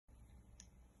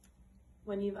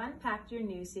When you've unpacked your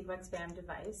new Seqex FAM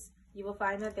device, you will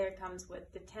find that there comes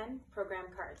with the 10 program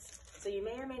cards. So you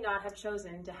may or may not have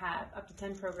chosen to have up to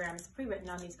 10 programs pre-written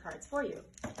on these cards for you.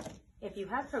 If you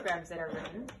have programs that are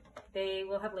written, they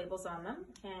will have labels on them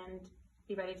and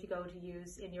be ready to go to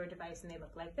use in your device, and they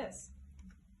look like this.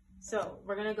 So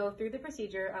we're going to go through the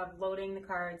procedure of loading the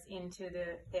cards into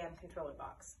the FAM controller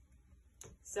box.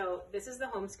 So this is the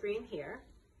home screen here,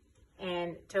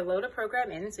 and to load a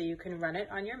program in so you can run it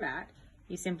on your mat,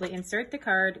 you simply insert the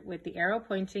card with the arrow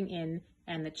pointing in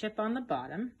and the chip on the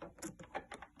bottom,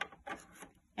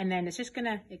 and then it's just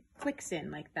it clicks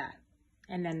in like that,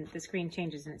 and then the screen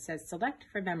changes and it says select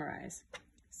for memorize.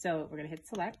 So we're going to hit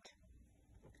select,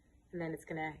 and then it's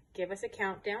going to give us a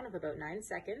countdown of about 9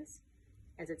 seconds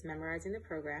as it's memorizing the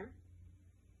program.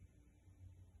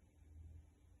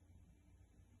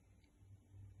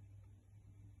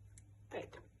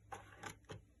 Great.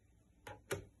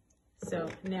 So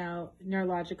now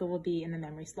neurological will be in the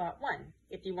memory slot 1.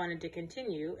 If you wanted to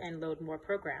continue and load more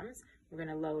programs, we're going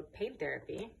to load pain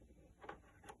therapy.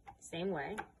 Same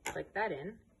way, click that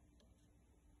in,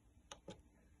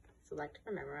 select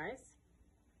for memorize,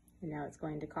 and now it's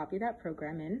going to copy that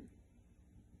program in.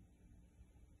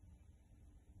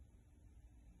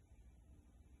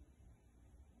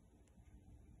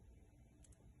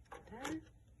 Done.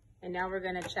 And now we're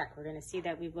going to check. We're going to see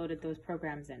that we've loaded those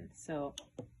programs in. So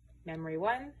memory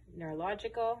 1,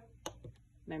 neurological,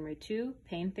 memory 2,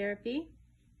 pain therapy,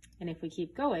 and if we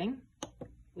keep going,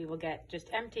 we will get just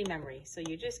empty memory. So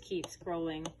you just keep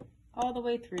scrolling all the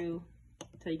way through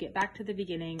till you get back to the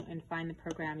beginning and find the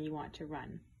program you want to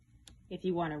run. If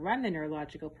you want to run the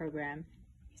neurological program,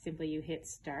 simply you hit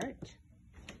start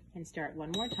and start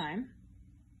one more time.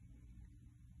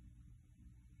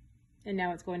 And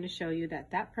now it's going to show you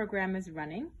that that program is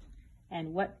running,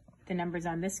 and what the numbers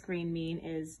on this screen mean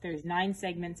is there's 9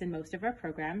 segments in most of our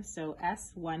programs. So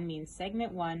S1 means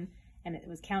segment 1, and it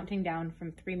was counting down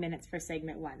from 3 minutes for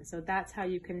segment 1. So that's how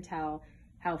you can tell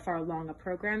how far along a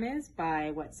program is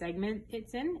by what segment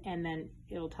it's in, and then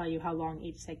it'll tell you how long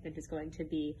each segment is going to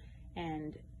be.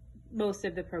 And most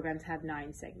of the programs have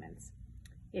 9 segments.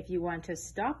 If you want to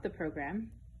stop the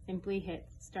program, simply hit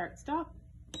start stop,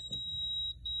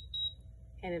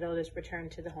 and it'll just return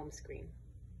to the home screen.